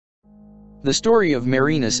The story of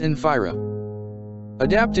Marinus and Phirah.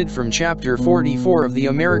 Adapted from Chapter 44 of the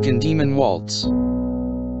American Demon Waltz.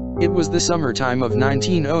 It was the summertime of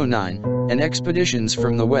 1909, and expeditions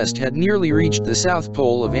from the west had nearly reached the South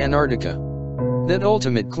Pole of Antarctica. That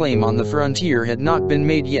ultimate claim on the frontier had not been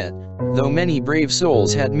made yet, though many brave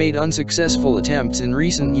souls had made unsuccessful attempts in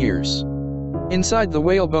recent years. Inside the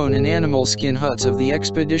whalebone and animal skin huts of the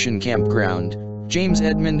expedition campground, James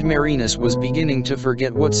Edmund Marinus was beginning to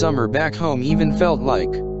forget what summer back home even felt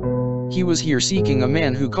like. He was here seeking a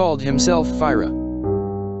man who called himself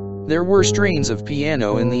Phirah. There were strains of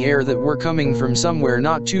piano in the air that were coming from somewhere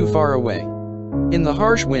not too far away. In the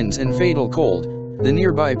harsh winds and fatal cold, the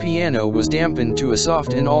nearby piano was dampened to a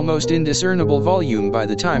soft and almost indiscernible volume by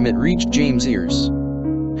the time it reached James' ears.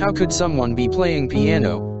 How could someone be playing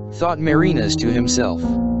piano, thought Marinus to himself.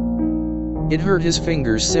 It hurt his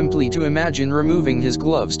fingers simply to imagine removing his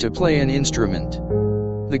gloves to play an instrument.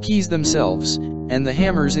 The keys themselves, and the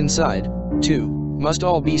hammers inside, too, must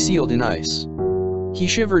all be sealed in ice. He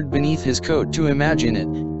shivered beneath his coat to imagine it,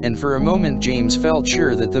 and for a moment James felt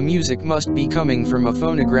sure that the music must be coming from a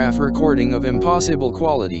phonograph recording of impossible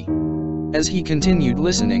quality. As he continued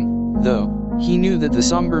listening, though, he knew that the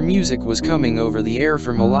somber music was coming over the air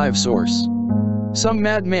from a live source. Some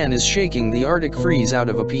madman is shaking the Arctic freeze out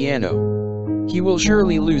of a piano. He will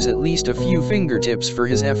surely lose at least a few fingertips for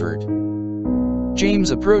his effort.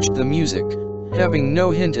 James approached the music, having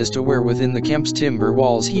no hint as to where within the camp's timber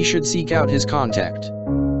walls he should seek out his contact.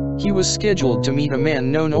 He was scheduled to meet a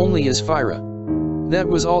man known only as Phirah. That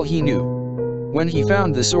was all he knew. When he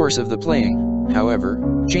found the source of the playing,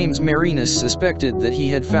 however, James Marinus suspected that he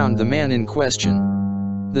had found the man in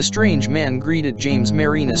question. The strange man greeted James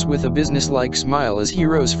Marinus with a businesslike smile as he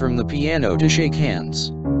rose from the piano to shake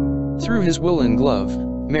hands. Through his woolen glove,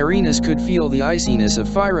 Marinus could feel the iciness of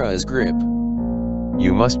Phirah's grip.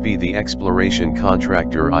 "You must be the exploration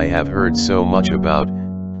contractor I have heard so much about,"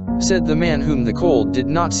 said the man whom the cold did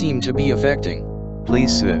not seem to be affecting.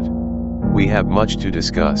 "Please sit. We have much to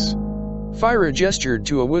discuss." Phirah gestured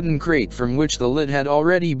to a wooden crate from which the lid had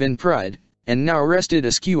already been pried, and now rested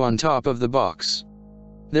askew on top of the box.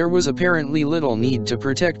 There was apparently little need to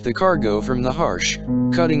protect the cargo from the harsh,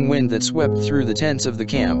 cutting wind that swept through the tents of the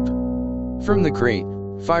camp. From the crate,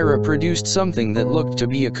 Phirah produced something that looked to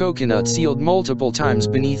be a coconut sealed multiple times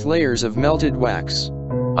beneath layers of melted wax.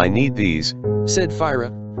 "I need these," said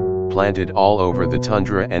Phirah. "Planted all over the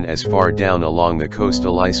tundra and as far down along the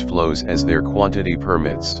coastal ice floes as their quantity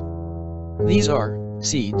permits." "These are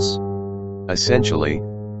seeds." "Essentially,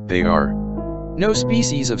 they are. No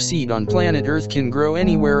species of seed on planet Earth can grow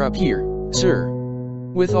anywhere up here, sir.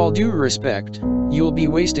 With all due respect, you'll be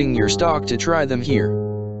wasting your stock to try them here."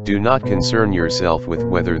 Do not concern yourself with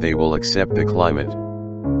whether they will accept the climate.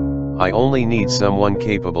 I only need someone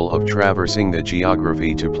capable of traversing the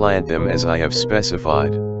geography to plant them as I have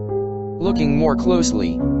specified." Looking more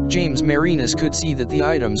closely, James Marinus could see that the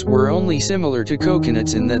items were only similar to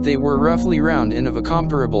coconuts in that they were roughly round and of a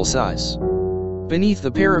comparable size. Beneath the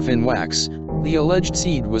paraffin wax, the alleged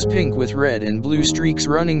seed was pink with red and blue streaks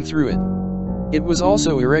running through it. It was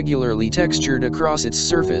also irregularly textured across its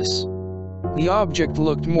surface. The object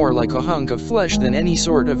looked more like a hunk of flesh than any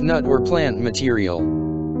sort of nut or plant material.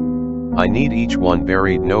 "I need each one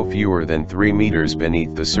buried no fewer than 3 meters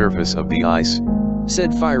beneath the surface of the ice,"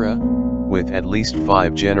 said Phirah, "with at least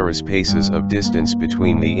 5 generous paces of distance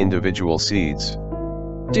between the individual seeds."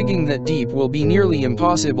 "Digging that deep will be nearly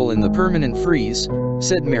impossible in the permanent freeze,"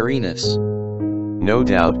 said Marinus. "No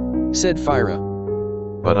doubt," said Phirah.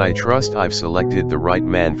 "But I trust I've selected the right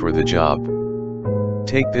man for the job.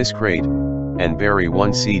 Take this crate, and bury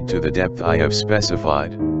 1 seed to the depth I have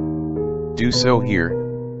specified. Do so here,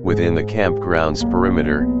 within the campground's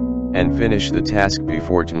perimeter, and finish the task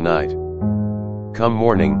before tonight. Come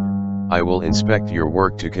morning, I will inspect your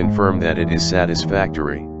work to confirm that it is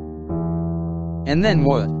satisfactory." And then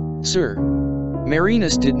what, sir?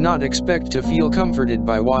 Marinus did not expect to feel comforted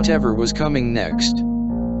by whatever was coming next.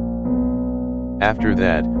 "After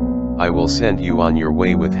that, I will send you on your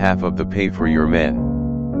way with half of the pay for your men.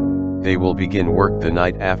 They will begin work the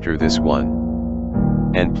night after this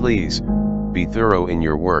one. And please, be thorough in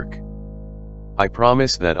your work. I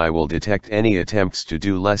promise that I will detect any attempts to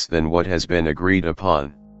do less than what has been agreed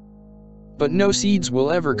upon." "But no seeds will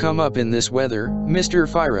ever come up in this weather, Mr.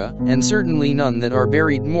 Phirah, and certainly none that are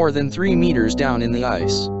buried more than 3 meters down in the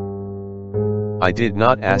ice." "I did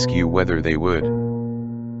not ask you whether they would."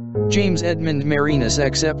 James Edmund Marinus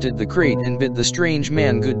accepted the crate and bid the strange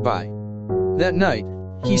man goodbye. That night,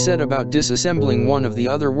 he set about disassembling one of the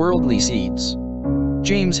otherworldly seeds.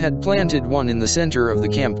 James had planted one in the center of the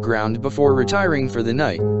campground before retiring for the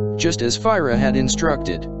night, just as Phirah had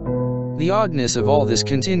instructed. The oddness of all this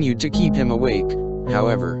continued to keep him awake,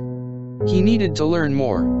 however. He needed to learn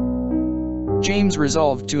more. James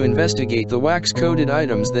resolved to investigate the wax-coated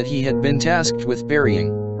items that he had been tasked with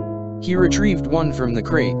burying. He retrieved one from the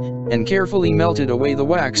crate, and carefully melted away the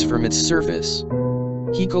wax from its surface.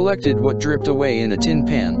 He collected what dripped away in a tin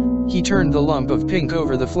pan. He turned the lump of pink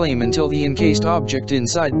over the flame until the encased object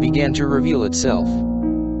inside began to reveal itself.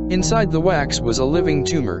 Inside the wax was a living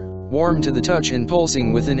tumor, warm to the touch and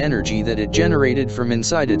pulsing with an energy that it generated from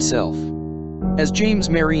inside itself. As James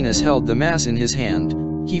Marinus held the mass in his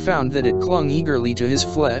hand, he found that it clung eagerly to his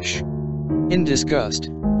flesh. In disgust,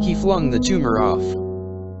 he flung the tumor off.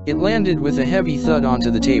 It landed with a heavy thud onto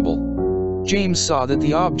the table. James saw that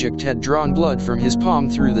the object had drawn blood from his palm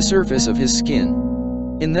through the surface of his skin.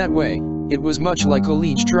 In that way, it was much like a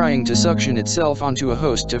leech trying to suction itself onto a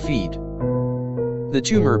host to feed. The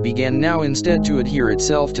tumor began now instead to adhere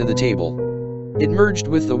itself to the table. It merged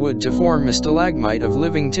with the wood to form a stalagmite of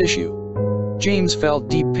living tissue. James felt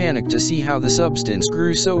deep panic to see how the substance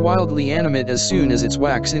grew so wildly animate as soon as its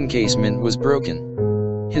wax encasement was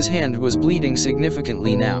broken. His hand was bleeding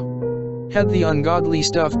significantly now. Had the ungodly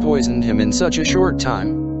stuff poisoned him in such a short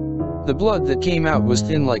time? The blood that came out was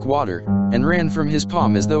thin like water, and ran from his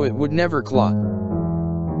palm as though it would never clot.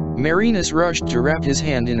 Marinus rushed to wrap his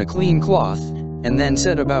hand in a clean cloth, and then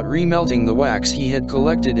set about remelting the wax he had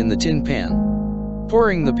collected in the tin pan.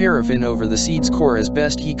 Pouring the paraffin over the seed's core as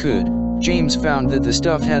best he could, James found that the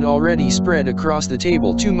stuff had already spread across the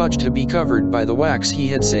table too much to be covered by the wax he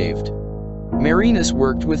had saved. Marinus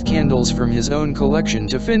worked with candles from his own collection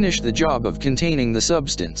to finish the job of containing the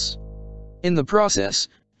substance. In the process,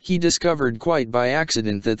 he discovered quite by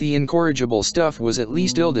accident that the incorrigible stuff was at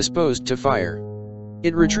least ill-disposed to fire.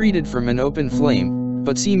 It retreated from an open flame,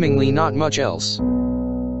 but seemingly not much else.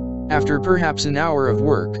 After perhaps an hour of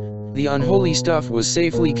work, the unholy stuff was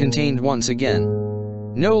safely contained once again.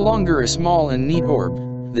 No longer a small and neat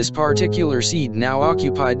orb, this particular seed now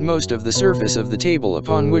occupied most of the surface of the table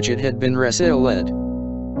upon which it had been laid.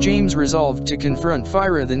 James resolved to confront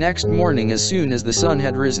Phirah the next morning as soon as the sun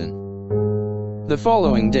had risen. The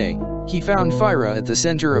following day, he found Phirah at the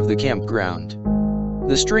center of the campground.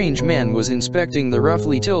 The strange man was inspecting the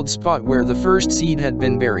roughly tilled spot where the first seed had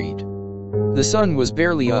been buried. The sun was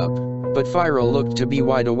barely up, but Phirah looked to be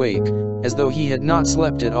wide awake, as though he had not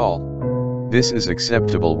slept at all. "This is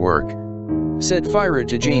acceptable work," said Phirah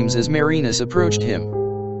to James as Marinus approached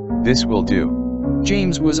him. "This will do."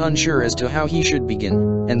 James was unsure as to how he should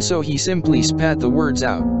begin, and so he simply spat the words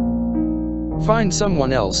out. "Find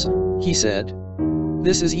someone else," he said.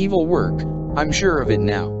 "This is evil work, I'm sure of it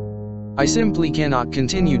now. I simply cannot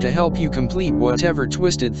continue to help you complete whatever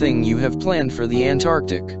twisted thing you have planned for the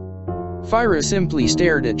Antarctic." Phirah simply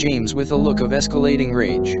stared at James with a look of escalating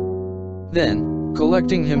rage. Then,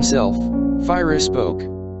 collecting himself, Phirah spoke.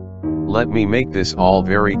 "Let me make this all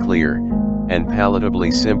very clear, and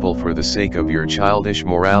palatably simple for the sake of your childish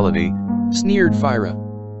morality," sneered Phirah.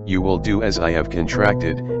 "You will do as I have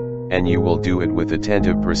contracted, and you will do it with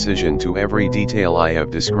attentive precision to every detail I have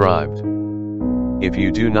described. If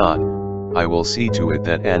you do not, I will see to it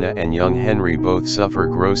that Anna and young Henry both suffer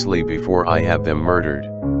grossly before I have them murdered."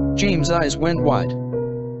 James' eyes went wide.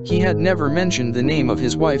 He had never mentioned the name of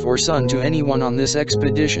his wife or son to anyone on this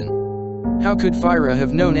expedition. How could Phirah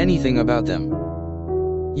have known anything about them?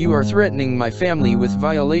 "You are threatening my family with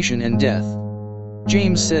violation and death."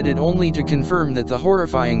 James said it only to confirm that the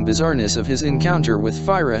horrifying bizarreness of his encounter with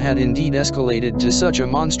Phirah had indeed escalated to such a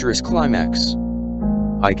monstrous climax.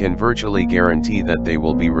 "I can virtually guarantee that they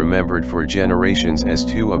will be remembered for generations as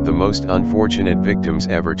two of the most unfortunate victims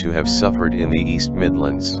ever to have suffered in the East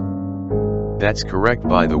Midlands." "That's correct,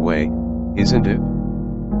 by the way, isn't it?"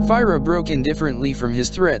 Phirah broke indifferently from his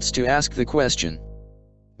threats to ask the question.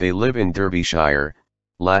 "They live in Derbyshire,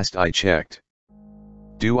 last I checked."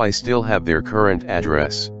 "Do I still have their current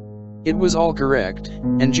address?" It was all correct,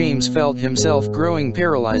 and James felt himself growing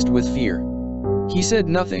paralyzed with fear. He said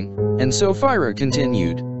nothing, and so Phirah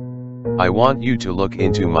continued. "I want you to look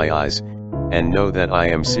into my eyes, and know that I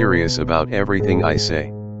am serious about everything I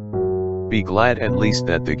say. Be glad at least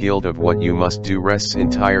that the guilt of what you must do rests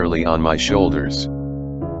entirely on my shoulders.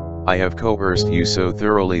 I have coerced you so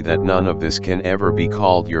thoroughly that none of this can ever be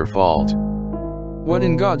called your fault." "What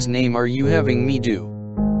in God's name are you having me do?"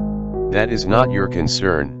 "That is not your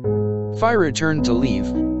concern." Phirah turned to leave,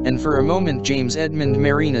 and for a moment James Edmund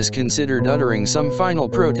Marinus considered uttering some final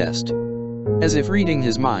protest. As if reading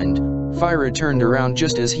his mind, Phirah turned around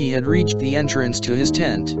just as he had reached the entrance to his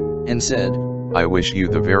tent, and said, "I wish you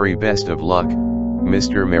the very best of luck,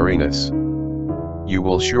 Mr. Marinus. You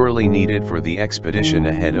will surely need it for the expedition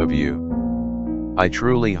ahead of you. I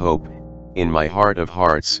truly hope, in my heart of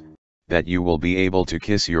hearts, that you will be able to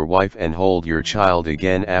kiss your wife and hold your child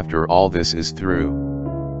again after all this is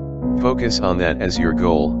through. Focus on that as your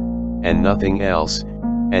goal, and nothing else,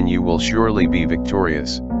 and you will surely be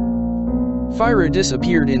victorious. Phirah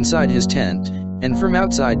disappeared inside his tent, and from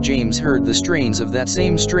outside James heard the strains of that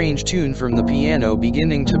same strange tune from the piano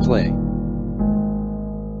beginning to play.